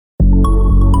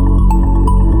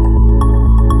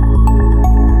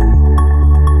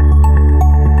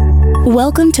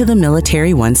Welcome to the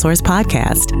Military OneSource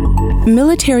podcast.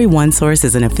 Military OneSource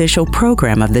is an official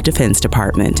program of the Defense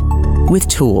Department with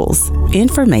tools,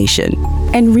 information,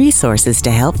 and resources to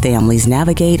help families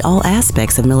navigate all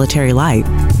aspects of military life.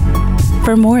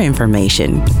 For more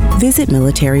information, visit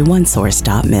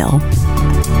militaryonesource.mil.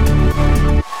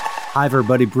 Hi,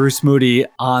 everybody. Bruce Moody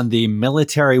on the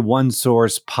Military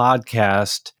OneSource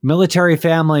podcast. Military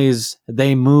families,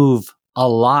 they move a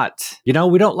lot. You know,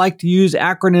 we don't like to use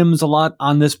acronyms a lot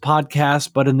on this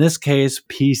podcast, but in this case,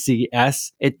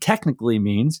 PCS, it technically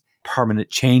means permanent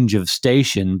change of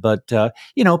station, but,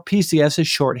 PCS is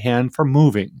shorthand for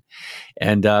moving.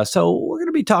 And so we're going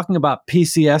to be talking about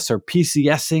PCS or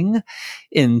PCSing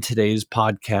in today's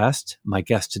podcast. My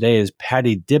guest today is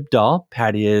Patty Dibdahl.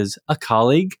 Patty is a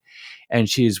colleague, and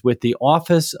she's with the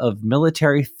Office of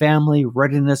Military Family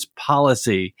Readiness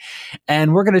Policy.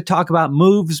 And we're going to talk about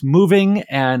moving,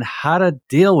 and how to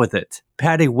deal with it.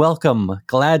 Patty, welcome.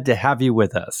 Glad to have you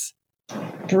with us.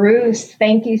 Bruce,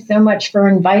 thank you so much for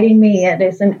inviting me. It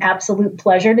is an absolute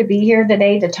pleasure to be here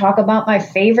today to talk about my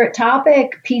favorite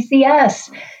topic, PCS.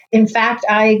 In fact,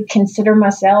 I consider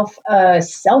myself a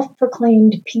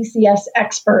self-proclaimed PCS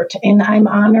expert, and I'm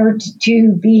honored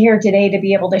to be here today to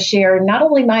be able to share not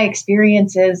only my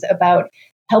experiences about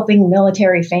helping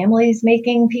military families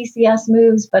making PCS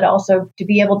moves, but also to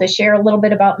be able to share a little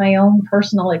bit about my own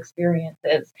personal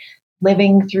experiences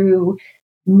living through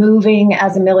moving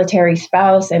as a military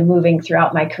spouse and moving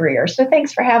throughout my career. So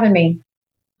thanks for having me.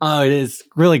 Oh, it is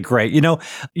really great. You know,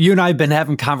 you and I have been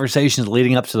having conversations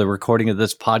leading up to the recording of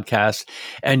this podcast.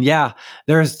 And yeah,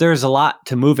 there's a lot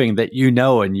to moving that you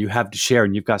know and you have to share.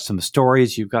 And you've got some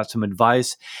stories, you've got some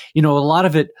advice. You know, a lot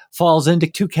of it falls into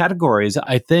two categories,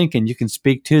 I think, and you can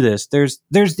speak to this. There's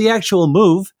the actual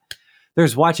move.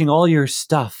 There's watching all your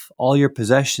stuff, all your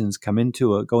possessions go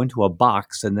into a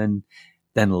box and then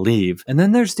leave. And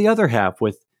then there's the other half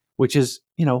which is,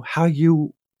 how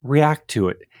you react to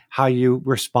it, how you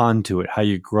respond to it, how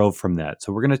you grow from that.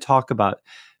 So we're going to talk about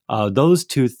those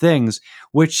two things,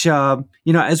 which,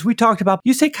 as we talked about,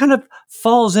 you say kind of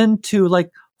falls into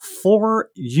like 4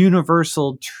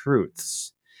 universal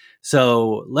truths.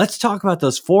 So let's talk about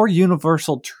those 4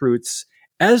 universal truths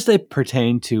as they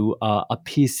pertain to a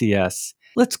PCS.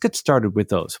 Let's get started with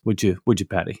those. Would you,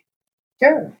 Patty?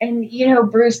 Sure. And,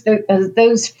 Bruce,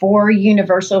 those 4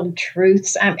 universal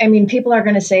truths, I mean, people are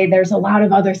going to say there's a lot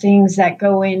of other things that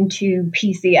go into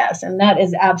PCS, and that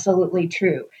is absolutely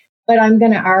true. But I'm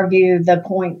going to argue the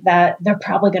point that they're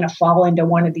probably going to fall into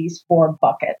one of these 4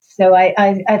 buckets. So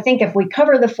I think if we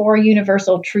cover the 4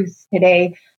 universal truths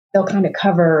today, they'll kind of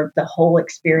cover the whole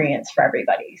experience for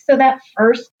everybody. So that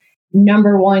first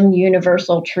number 1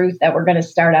 universal truth that we're going to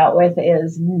start out with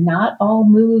is not all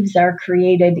moves are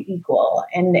created equal.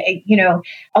 And,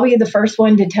 I'll be the first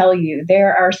one to tell you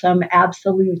there are some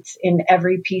absolutes in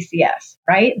every PCS,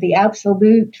 right? The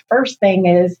absolute first thing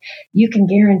is you can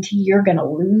guarantee you're going to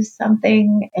lose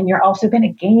something and you're also going to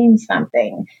gain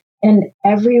something. And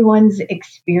everyone's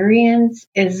experience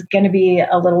is going to be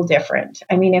a little different.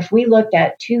 I mean, if we looked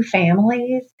at 2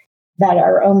 families that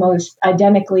are almost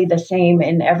identically the same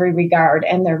in every regard,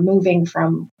 and they're moving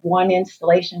from one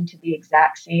installation to the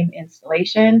exact same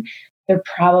installation, they're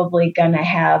probably going to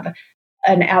have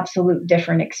an absolute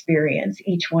different experience,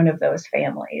 each one of those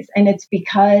families. And it's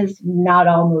because not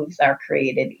all moves are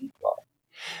created equal.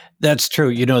 That's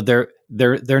true.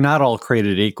 They're not all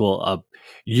created equal.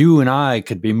 You and I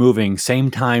could be moving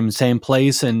same time, same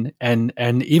place, and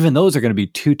even those are going to be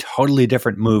 2 totally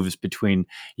different moves between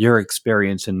your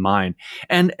experience and mine.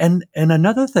 And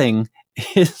another thing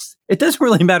is, it doesn't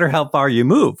really matter how far you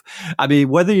move. I mean,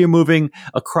 whether you're moving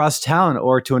across town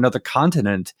or to another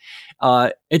continent,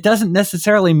 it doesn't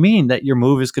necessarily mean that your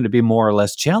move is going to be more or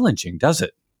less challenging, does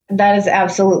it? That is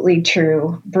absolutely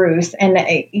true, Bruce. And,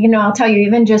 I'll tell you,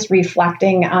 even just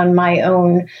reflecting on my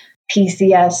own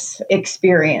PCS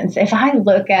experience, if I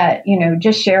look at,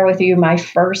 just share with you my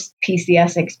first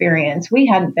PCS experience, we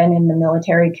hadn't been in the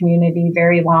military community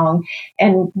very long,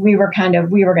 and we were going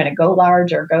to go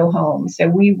large or go home. So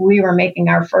we were making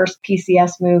our first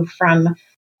PCS move from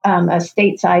a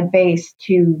stateside base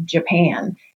to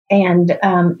Japan. And,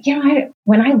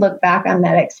 when I look back on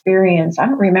that experience, I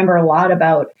don't remember a lot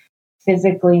about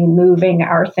physically moving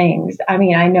our things. I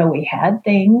mean, I know we had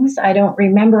things. I don't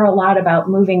remember a lot about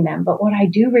moving them, but what I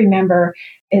do remember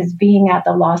is being at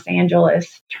the Los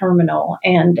Angeles terminal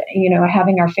and,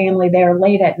 having our family there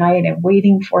late at night and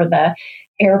waiting for the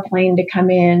airplane to come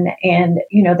in. And,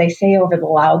 they say over the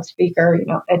loudspeaker,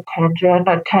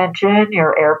 attention,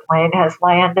 your airplane has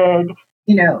landed,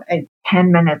 at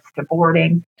 10 minutes to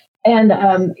boarding. And,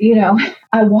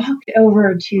 I walked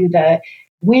over to the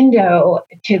window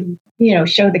to,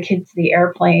 show the kids the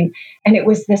airplane. And it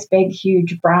was this big,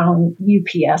 huge brown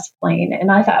UPS plane.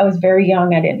 And I thought, I was very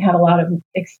young. I didn't have a lot of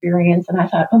experience. And I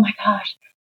thought, oh my gosh,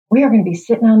 we are going to be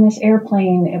sitting on this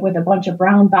airplane with a bunch of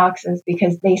brown boxes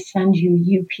because they send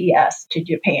you UPS to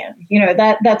Japan.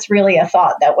 That's really a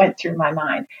thought that went through my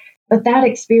mind. But that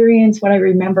experience, what I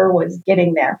remember was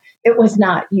getting there. It was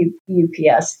not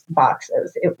UPS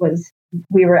boxes.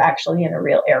 We were actually in a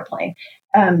real airplane.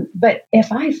 But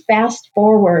if I fast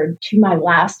forward to my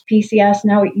last PCS,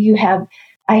 now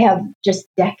I have just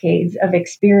decades of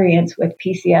experience with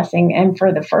PCSing. And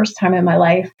for the first time in my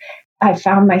life, I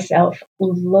found myself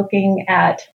looking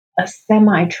at a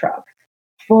semi truck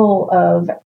full of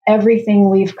everything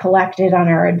we've collected on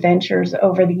our adventures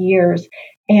over the years.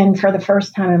 And for the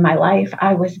first time in my life,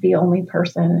 I was the only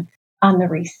person on the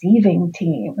receiving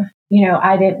team.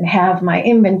 I didn't have my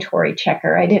inventory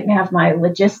checker. I didn't have my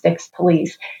logistics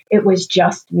police. It was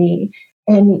just me.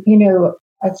 And,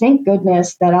 I thank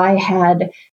goodness that I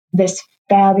had this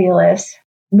fabulous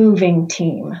moving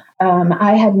team.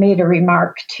 I had made a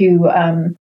remark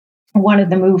to one of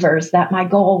the movers that my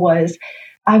goal was,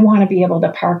 I want to be able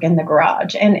to park in the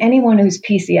garage. And anyone who's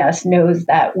PCS knows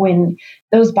that when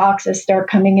those boxes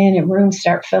start coming in and rooms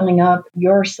start filling up,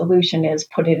 your solution is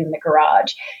put it in the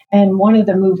garage. And one of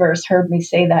the movers heard me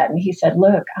say that, and he said,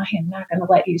 look, I am not going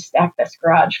to let you stack this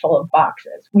garage full of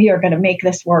boxes. We are going to make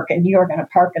this work, and you are going to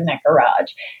park in that garage.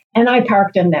 And I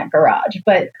parked in that garage.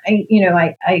 But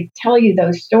I tell you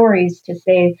those stories to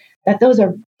say that those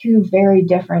are two very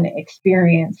different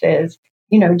experiences,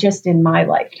 just in my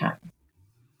lifetime.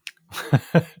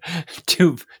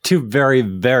 two very,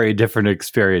 very different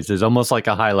experiences, almost like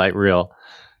a highlight reel.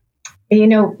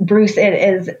 Bruce, it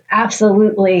is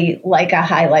absolutely like a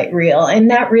highlight reel.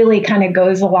 And that really kind of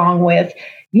goes along with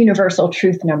universal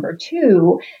truth number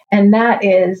 2. And that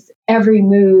is every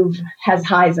move has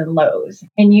highs and lows.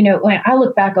 And, when I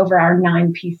look back over our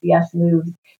 9 PCS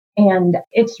moves, and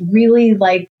it's really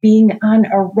like being on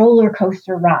a roller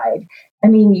coaster ride. I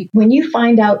mean, when you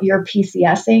find out you're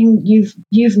PCSing,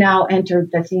 you've now entered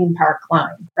the theme park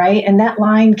line, right? And that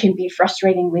line can be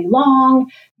frustratingly long.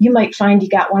 You might find you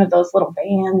got one of those little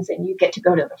vans and you get to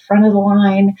go to the front of the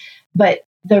line. But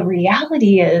the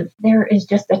reality is there is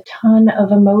just a ton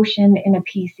of emotion in a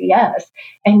PCS,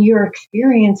 and you're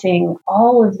experiencing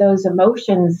all of those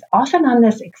emotions often on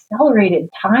this accelerated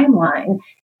timeline.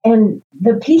 And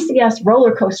the PCS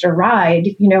roller coaster ride,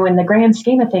 in the grand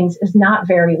scheme of things, is not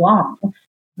very long.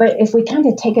 But if we kind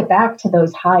of take it back to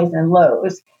those highs and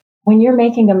lows, when you're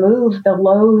making a move, the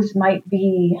lows might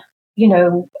be,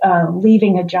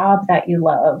 leaving a job that you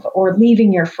love, or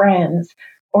leaving your friends,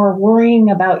 or worrying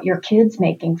about your kids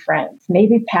making friends.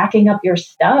 Maybe packing up your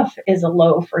stuff is a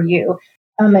low for you.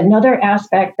 Another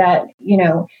aspect that,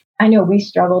 I know we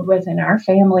struggled with in our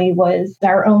family was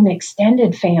our own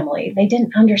extended family. They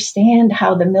didn't understand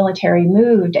how the military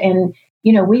moved. And,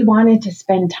 we wanted to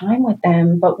spend time with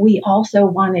them, but we also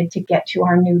wanted to get to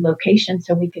our new location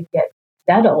so we could get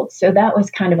settled. So that was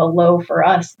kind of a low for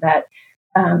us that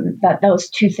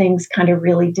those two things kind of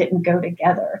really didn't go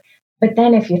together. But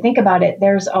then if you think about it,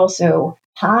 there's also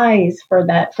highs from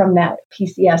that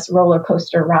PCS roller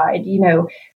coaster ride.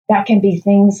 That can be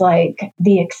things like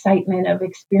the excitement of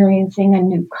experiencing a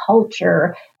new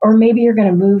culture, or maybe you're going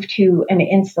to move to an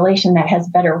installation that has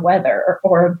better weather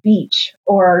or a beach,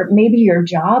 or maybe your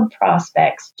job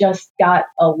prospects just got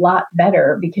a lot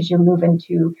better because you're moving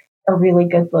to a really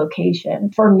good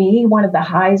location. For me, one of the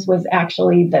highs was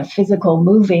actually the physical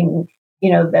moving,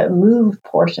 the move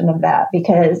portion of that,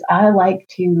 because I like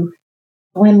to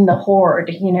slim the hoard.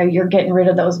 You're getting rid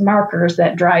of those markers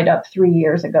that dried up 3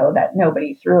 years ago that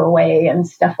nobody threw away and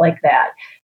stuff like that.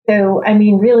 So,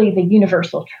 really the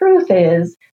universal truth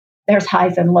is there's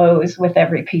highs and lows with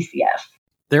every PCS.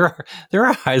 There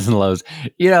are highs and lows.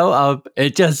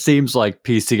 It just seems like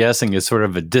PCSing is sort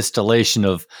of a distillation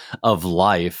of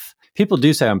life. People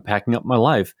do say, I'm packing up my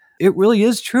life. It really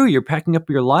is true. You're packing up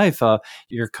your life,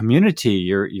 your community,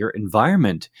 your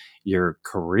environment, your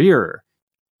career,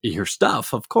 your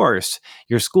stuff, of course,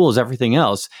 your schools, everything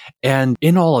else. And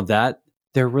in all of that,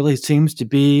 there really seems to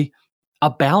be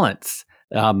a balance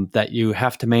that you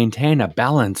have to maintain, a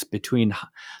balance between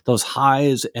those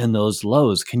highs and those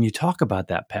lows. Can you talk about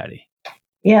that, Patty?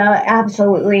 Yeah,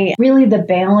 absolutely. Really, the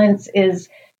balance is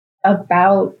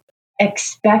about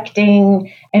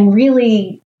expecting and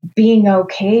really being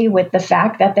okay with the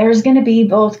fact that there's going to be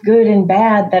both good and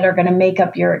bad that are going to make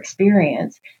up your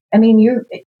experience.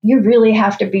 You really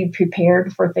have to be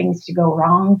prepared for things to go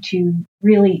wrong to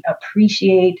really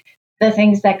appreciate the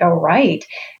things that go right.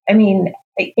 I mean,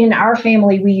 in our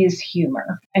family, we use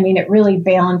humor. I mean, it really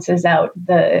balances out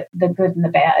the good and the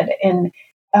bad. And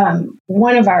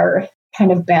one of our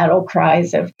kind of battle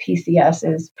cries of PCS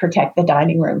is protect the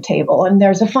dining room table. And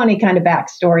there's a funny kind of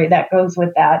backstory that goes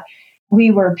with that.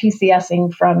 We were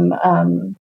PCSing from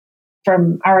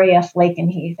RAF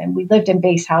Lakenheath, and we lived in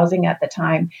base housing at the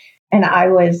time. And I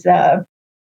was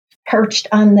perched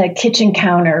on the kitchen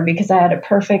counter because I had a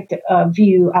perfect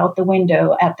view out the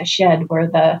window at the shed where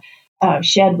the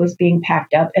shed was being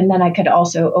packed up. And then I could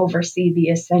also oversee the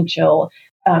essential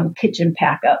kitchen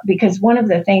pack up, because one of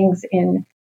the things in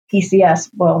PCS,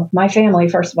 well, my family,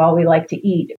 first of all, we like to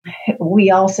eat.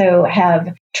 We also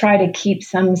try to keep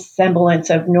some semblance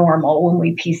of normal when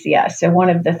we PCS. So one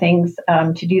of the things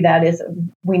to do that is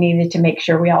we needed to make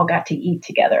sure we all got to eat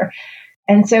together.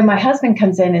 And so my husband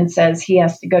comes in and says he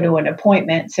has to go to an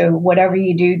appointment. So whatever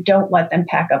you do, don't let them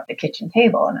pack up the kitchen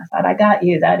table. And I thought, I got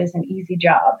you. That is an easy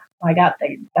job. I got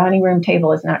the dining room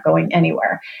table is not going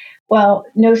anywhere. Well,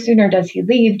 no sooner does he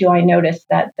leave, do I notice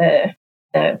that the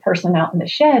person out in the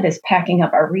shed is packing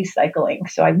up our recycling.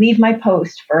 So I leave my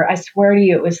post for, I swear to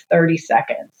you, it was 30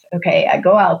 seconds. Okay, I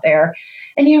go out there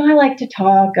and, I like to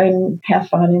talk and have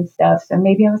fun and stuff. So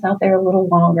maybe I was out there a little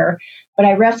longer, but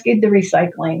I rescued the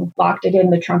recycling, locked it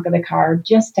in the trunk of the car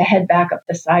just to head back up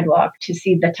the sidewalk to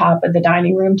see the top of the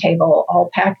dining room table all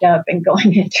packed up and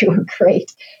going into a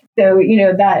crate. So,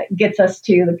 that gets us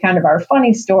to the kind of our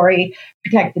funny story,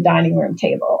 protect the dining room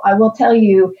table. I will tell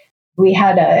you, we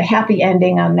had a happy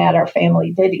ending on that. Our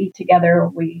family did eat together.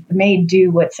 We made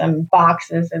do with some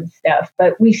boxes and stuff,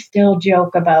 but we still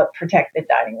joke about protect the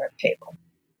dining room table.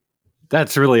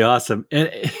 That's really awesome. And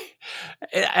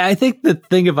I think the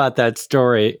thing about that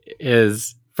story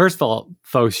is, first of all,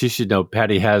 folks, you should know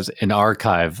Patty has an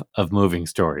archive of moving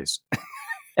stories.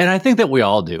 And I think that we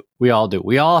all do. We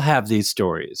all have these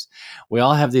stories. We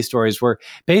all have these stories where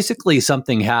basically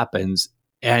something happens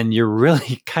and you're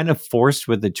really kind of forced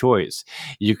with the choice.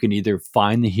 You can either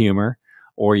find the humor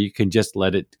or you can just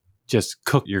let it just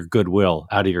cook your goodwill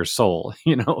out of your soul,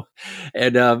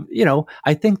 And,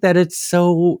 I think that it's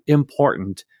so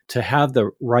important to have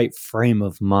the right frame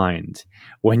of mind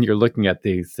when you're looking at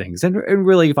these things and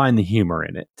really find the humor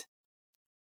in it.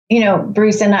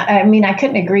 Bruce, and I mean, I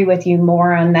couldn't agree with you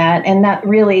more on that. And that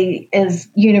really is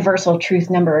universal truth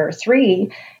number 3,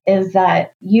 is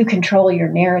that you control your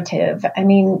narrative. I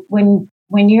mean, when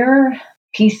you're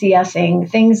PCSing,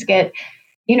 things get,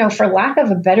 for lack of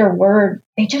a better word,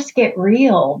 they just get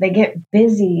real. They get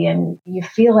busy and you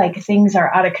feel like things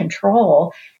are out of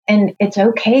control. And it's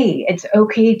okay. It's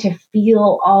okay to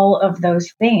feel all of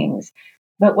those things.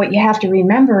 But what you have to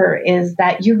remember is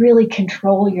that you really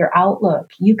control your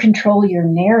outlook. You control your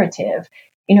narrative.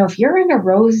 If you're in a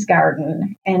rose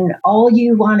garden and all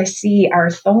you want to see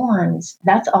are thorns,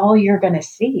 that's all you're going to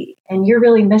see. And you're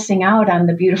really missing out on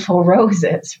the beautiful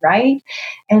roses, right?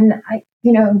 And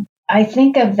I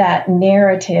think of that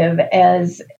narrative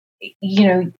as,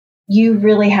 you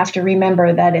really have to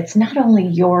remember that it's not only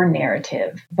your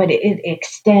narrative, but it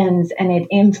extends and it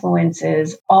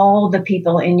influences all the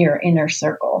people in your inner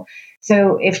circle.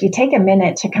 So if you take a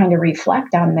minute to kind of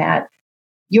reflect on that,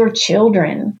 your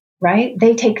children, right?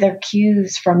 They take their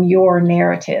cues from your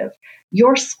narrative.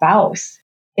 Your spouse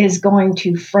is going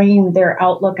to frame their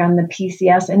outlook on the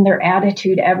PCS and their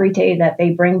attitude every day that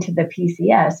they bring to the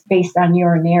PCS based on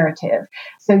your narrative.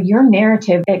 So your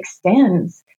narrative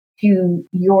extends to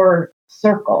your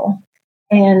circle.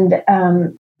 And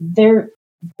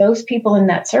those people in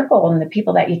that circle and the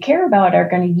people that you care about are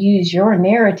going to use your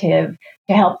narrative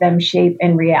to help them shape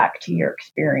and react to your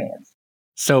experience.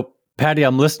 So, Patty,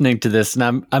 I'm listening to this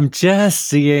and I'm just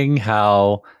seeing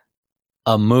how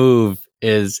a move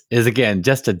is again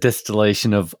just a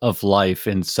distillation of life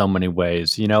in so many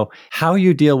ways. How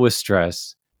you deal with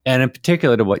stress, and in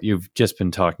particular to what you've just been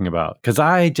talking about, because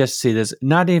I just see this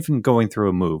not even going through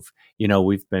a move.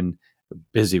 We've been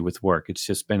busy with work. It's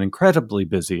just been incredibly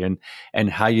busy. And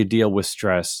how you deal with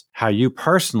stress, how you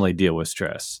personally deal with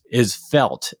stress is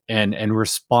felt and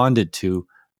responded to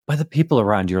by the people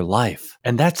around your life.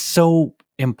 And that's so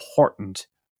important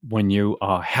when you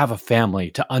have a family,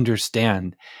 to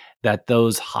understand that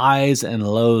those highs and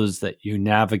lows that you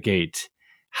navigate,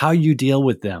 how you deal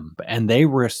with them, and they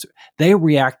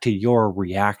react to your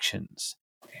reactions.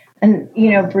 And,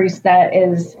 Bruce, that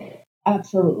is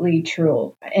absolutely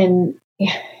true. And,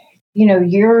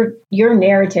 your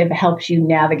narrative helps you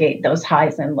navigate those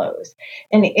highs and lows.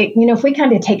 And, if we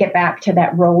kind of take it back to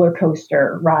that roller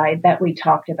coaster ride that we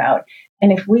talked about,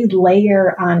 and if we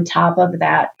layer on top of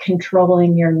that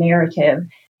controlling your narrative,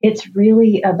 it's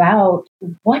really about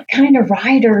what kind of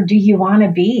rider do you want to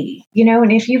be?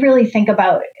 And if you really think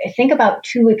about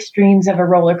two extremes of a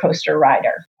roller coaster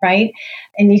rider, right?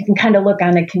 And you can kind of look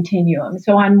on a continuum.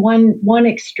 So on one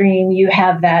extreme, you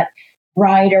have that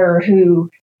rider who,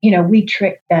 we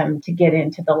tricked them to get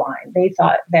into the line. They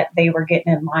thought that they were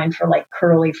getting in line for like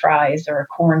curly fries or a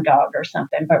corn dog or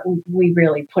something, but we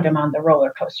really put them on the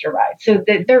roller coaster ride. So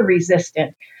they're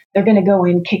resistant. They're going to go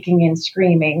in kicking and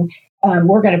screaming.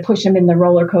 We're going to push them in the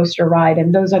roller coaster ride.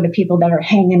 And those are the people that are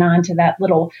hanging on to that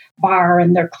little bar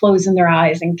and they're closing their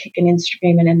eyes and kicking and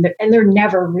screaming. And they're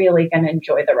never really going to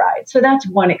enjoy the ride. So that's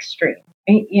one extreme,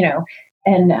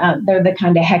 and they're the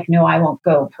kind of heck no, I won't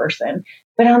go person.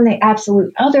 But on the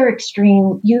absolute other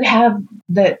extreme, you have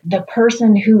the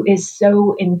person who is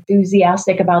so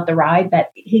enthusiastic about the ride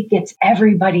that he gets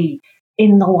everybody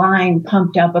in the line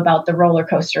pumped up about the roller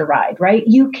coaster ride, right?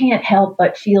 You can't help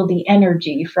but feel the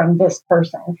energy from this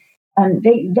person.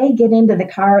 They get into the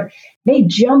car, they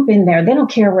jump in there. They don't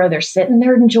care where they're sitting.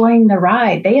 They're enjoying the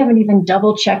ride. They haven't even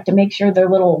double checked to make sure their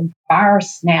little bar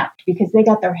snapped because they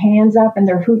got their hands up and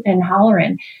they're hooting and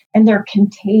hollering and they're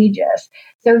contagious.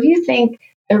 So if you think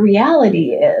the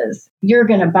reality is you're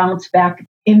going to bounce back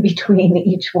in between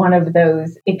each one of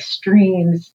those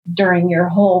extremes during your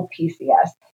whole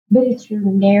PCS, but it's your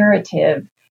narrative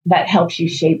that helps you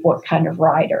shape what kind of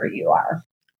rider you are.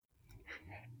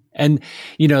 And,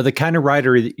 the kind of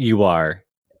rider that you are,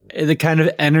 the kind of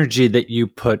energy that you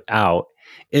put out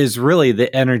is really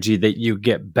the energy that you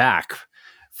get back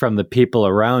from the people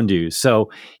around you. So,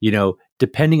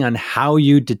 depending on how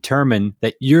you determine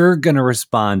that you're going to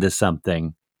respond to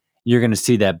something, you're going to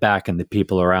see that back in the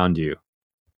people around you.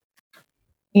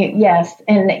 Yes.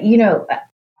 And,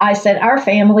 I said our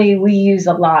family, we use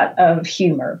a lot of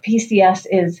humor.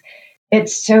 PCS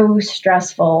it's so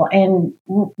stressful, and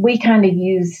we kind of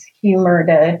use humor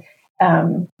to,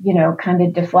 kind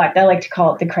of deflect. I like to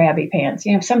call it the crabby pants.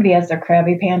 If somebody has their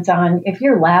crabby pants on, if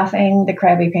you're laughing, the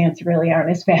crabby pants really aren't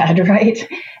as bad, right?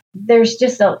 There's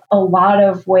just a lot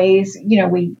of ways,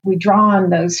 we draw on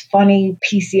those funny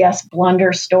PCS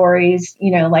blunder stories,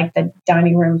 like the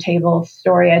dining room table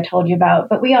story I told you about.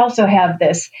 But we also have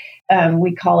this,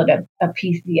 we call it a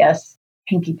PCS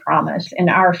pinky promise in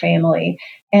our family.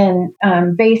 And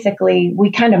basically,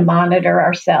 we kind of monitor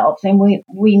ourselves, and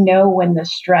we know when the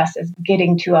stress is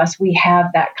getting to us. We have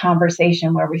that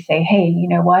conversation where we say, hey, you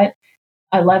know what?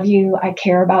 I love you. I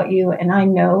care about you. And I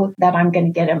know that I'm going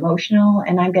to get emotional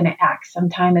and I'm going to act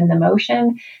sometime in the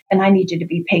motion. And I need you to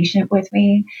be patient with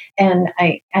me. And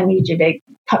I need you to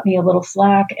cut me a little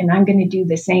slack. And I'm going to do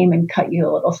the same and cut you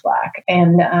a little slack.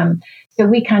 And so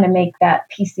we kind of make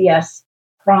that PCS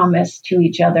promise to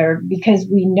each other because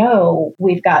we know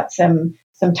we've got some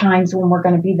times when we're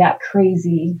going to be that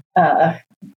crazy,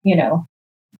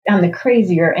 on the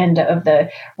crazier end of the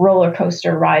roller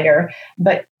coaster rider,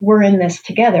 but we're in this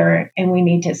together and we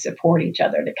need to support each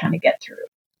other to kind of get through.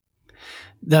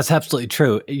 That's absolutely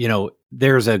true.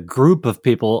 There's a group of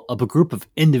people, a group of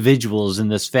individuals in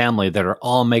this family that are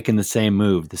all making the same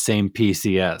move, the same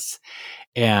PCS.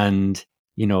 And,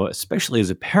 especially as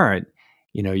a parent,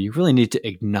 you really need to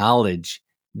acknowledge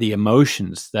the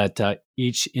emotions that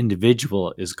each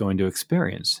individual is going to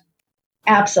experience.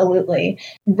 Absolutely.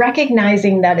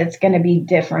 Recognizing that it's going to be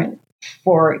different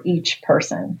for each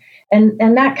person.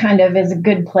 And that kind of is a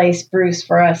good place, Bruce,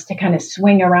 for us to kind of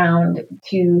swing around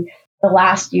to the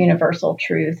last universal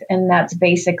truth. And that's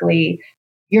basically,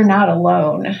 you're not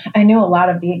alone. I know a lot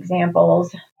of the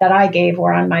examples that I gave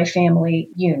were on my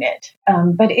family unit,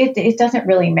 but it doesn't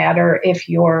really matter if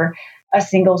you're a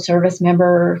single service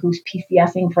member who's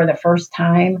PCSing for the first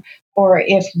time, or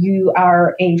if you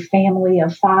are a family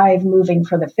of 5 moving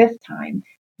for the 5th time.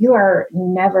 You are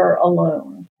never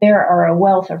alone. There are a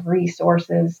wealth of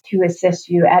resources to assist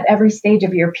you at every stage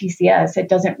of your PCS. It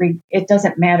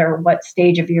doesn't matter what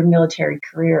stage of your military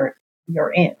career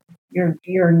you're in.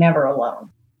 You're never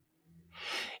alone.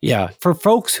 Yeah, for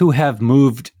folks who have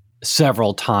moved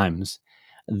several times,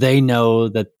 they know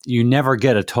that you never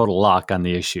get a total lock on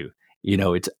the issue.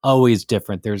 It's always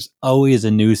different. There's always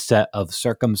a new set of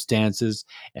circumstances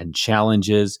and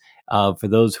challenges. For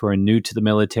those who are new to the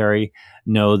military,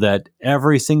 know that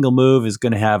every single move is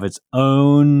going to have its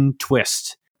own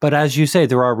twist. But as you say,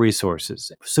 there are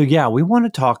resources. So yeah, we want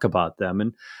to talk about them.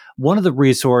 And one of the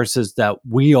resources that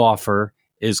we offer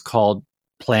is called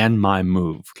Plan My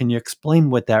Move. Can you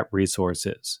explain what that resource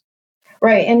is?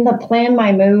 Right. And the Plan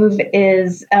My Move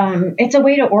is, it's a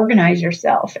way to organize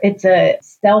yourself. It's a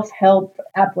self-help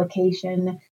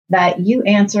application that you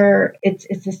answer. It's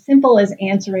as simple as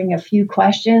answering a few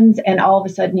questions, and all of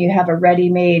a sudden you have a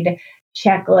ready-made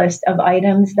checklist of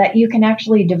items that you can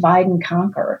actually divide and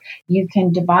conquer. You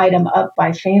can divide them up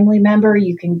by family member.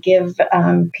 You can give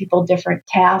people different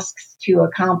tasks to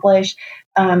accomplish.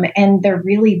 And they're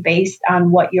really based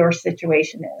on what your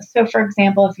situation is. So, for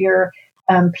example, if you're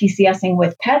PCSing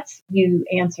with pets, you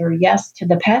answer yes to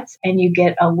the pets, and you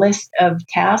get a list of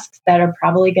tasks that are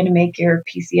probably going to make your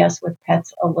PCS with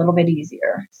pets a little bit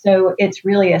easier. So it's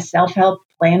really a self-help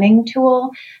planning tool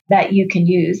that you can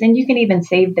use. And you can even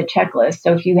save the checklist.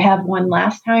 So if you have one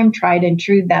last time, tried and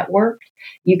true that worked,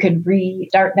 you could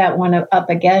restart that one up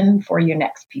again for your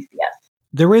next PCS.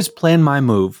 There is Plan My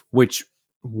Move, which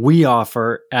we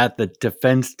offer at the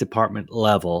Defense Department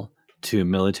level to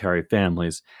military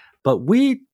families. But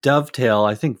we dovetail,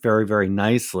 I think, very, very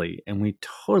nicely, and we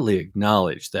totally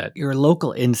acknowledge that your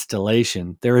local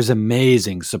installation, there is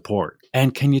amazing support.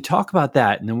 And can you talk about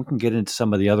that? And then we can get into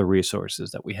some of the other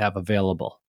resources that we have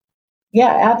available.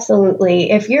 Yeah, absolutely.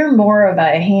 If you're more of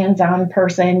a hands-on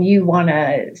person, you want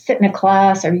to sit in a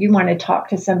class or you want to talk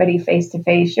to somebody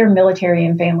face-to-face, your military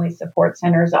and family support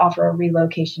centers offer a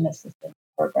relocation assistance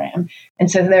program. And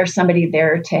so there's somebody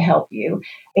there to help you.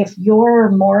 If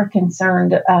you're more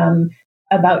concerned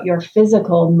about your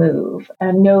physical move,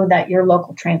 and know that your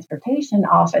local transportation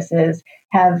offices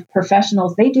have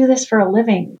professionals. They do this for a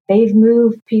living. They've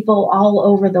moved people all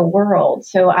over the world.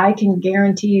 So I can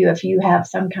guarantee you, if you have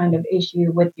some kind of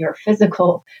issue with your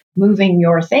physical moving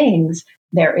your things,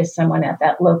 there is someone at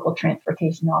that local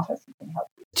transportation office who can help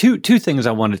you. Two things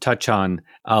I want to touch on.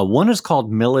 One is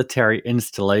called military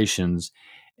installations,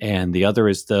 and the other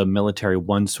is the military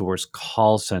OneSource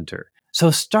call center. So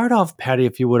start off, Patty,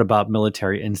 if you would, about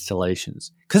military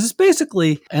installations, because it's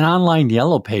basically an online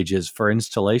yellow pages for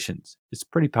installations. It's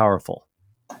pretty powerful.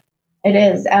 It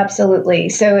is, absolutely.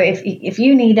 So if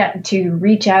you need to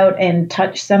reach out and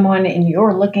touch someone and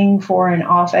you're looking for an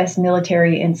office,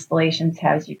 Military Installations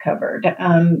has you covered.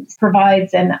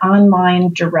 Provides an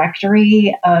online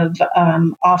directory of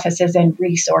offices and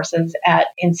resources at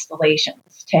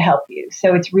installations to help you.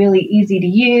 So it's really easy to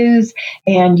use,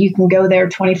 and you can go there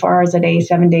 24 hours a day,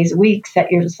 7 days a week,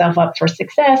 set yourself up for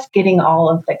success, getting all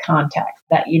of the contacts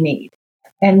that you need.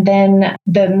 And then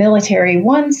the Military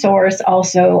OneSource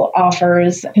also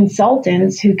offers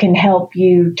consultants who can help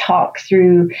you talk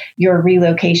through your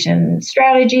relocation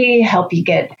strategy, help you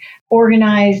get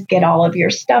organized, get all of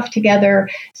your stuff together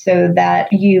so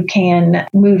that you can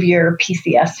move your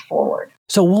PCS forward.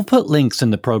 So we'll put links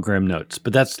in the program notes,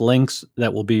 but that's links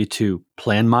that will be to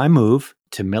Plan My Move,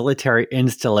 to military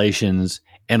installations,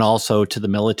 and also to the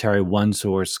Military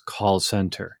OneSource call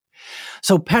center.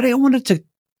 So Patty, I wanted to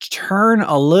turn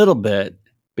a little bit,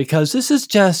 because this is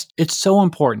it's so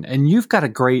important, and you've got a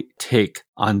great take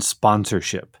on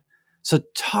sponsorship. So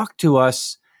talk to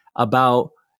us about,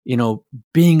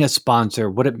 being a sponsor,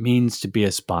 what it means to be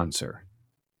a sponsor.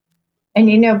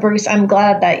 And Bruce, I'm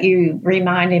glad that you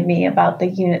reminded me about the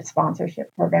unit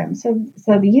sponsorship program. So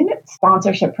the unit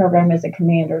sponsorship program is a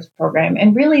commander's program,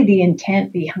 and really the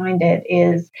intent behind it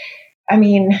is,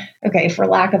 for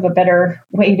lack of a better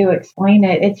way to explain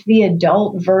it, it's the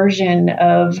adult version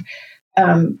of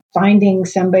finding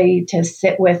somebody to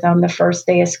sit with on the first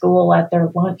day of school at their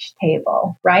lunch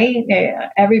table, right?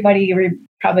 Everybody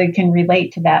probably can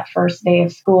relate to that first day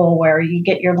of school where you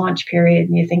get your lunch period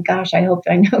and you think, gosh, I hope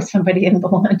I know somebody in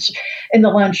the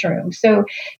lunchroom. So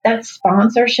that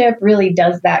sponsorship really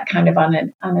does that kind of on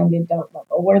an adult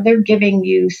level, where they're giving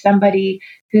you somebody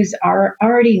who's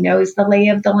already knows the lay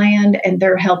of the land, and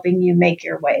they're helping you make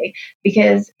your way.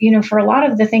 Because, for a lot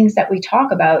of the things that we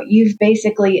talk about, you've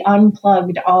basically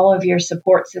unplugged all of your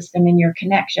support system and your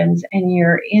connections, and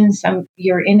you're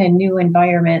in a new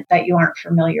environment that you aren't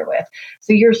familiar with.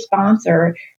 So your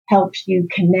sponsor helps you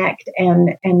connect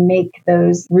and make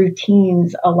those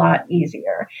routines a lot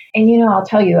easier. And, I'll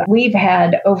tell you,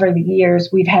 over the years,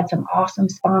 we've had some awesome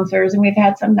sponsors and we've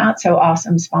had some not so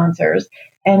awesome sponsors.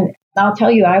 And I'll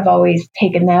tell you, I've always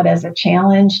taken that as a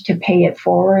challenge to pay it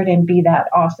forward and be that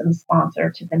awesome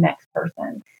sponsor to the next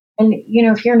person. And,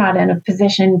 if you're not in a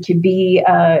position to be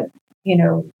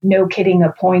no kidding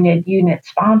appointed unit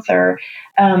sponsor,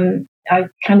 I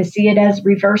kind of see it as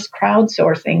reverse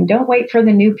crowdsourcing. Don't wait for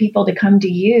the new people to come to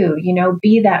you.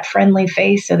 Be that friendly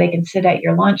face so they can sit at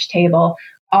your lunch table.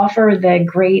 Offer the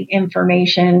great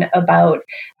information about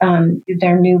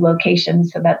their new location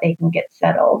so that they can get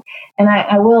settled. And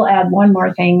I will add one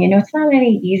more thing. It's not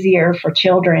any easier for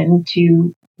children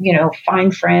to,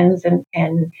 find friends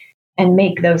and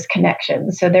make those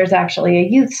connections. So there's actually a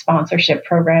youth sponsorship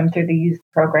program through the youth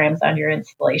programs on your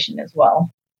installation as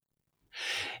well.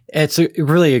 It's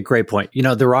really a great point.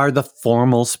 There are the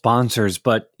formal sponsors,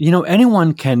 but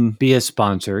anyone can be a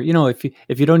sponsor.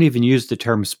 If you don't even use the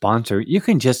term sponsor, you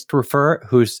can just refer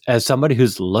as somebody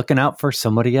who's looking out for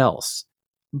somebody else.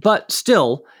 But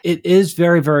still, it is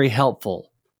very, very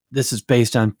helpful. This is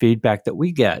based on feedback that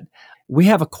we get. We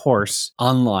have a course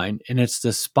online, and it's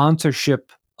the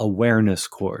Sponsorship Awareness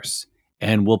course.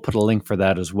 And we'll put a link for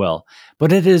that as well.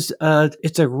 But it's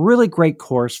a really great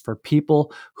course for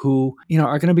people who,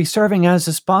 are going to be serving as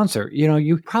a sponsor.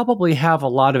 You probably have a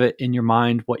lot of it in your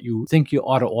mind, what you think you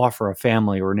ought to offer a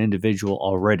family or an individual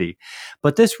already.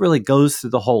 But this really goes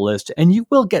through the whole list, and you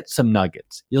will get some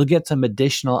nuggets. You'll get some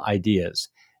additional ideas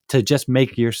to just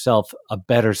make yourself a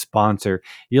better sponsor.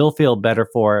 You'll feel better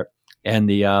for it, and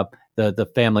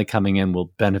the family coming in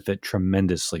will benefit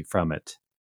tremendously from it.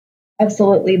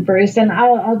 Absolutely, Bruce. And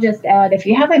I'll just add, if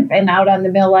you haven't been out on the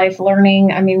Mill Life Learning,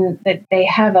 that they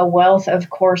have a wealth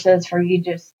of courses for you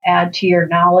to just add to your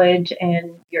knowledge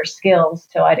and your skills.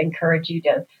 So I'd encourage you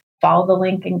to follow the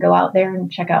link and go out there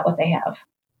and check out what they have.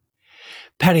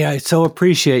 Patty, I so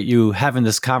appreciate you having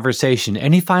this conversation.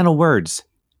 Any final words?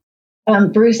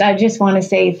 Bruce, I just want to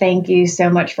say thank you so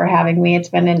much for having me. It's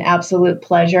been an absolute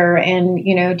pleasure. And,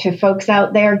 to folks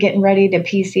out there getting ready to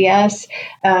PCS,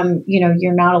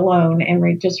 you're not alone.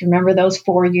 And just remember those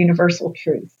 4 universal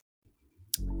truths.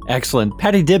 Excellent.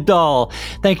 Patty Dibdahl,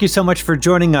 thank you so much for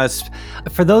joining us.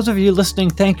 For those of you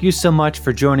listening, thank you so much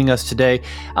for joining us today.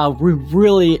 We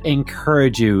really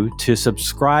encourage you to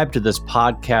subscribe to this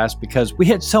podcast because we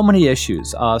hit so many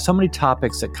issues, so many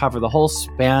topics that cover the whole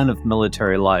span of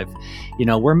military life.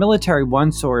 We're Military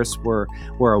OneSource. We're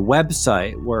a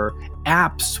website. We're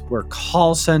apps. We're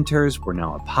call centers. We're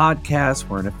now a podcast.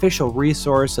 We're an official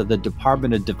resource of the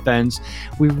Department of Defense.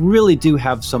 We really do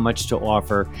have so much to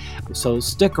offer. So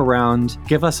stick around,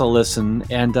 give us a listen,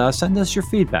 and send us your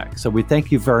feedback. So we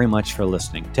thank you very much for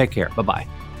listening. Take care. Bye-bye.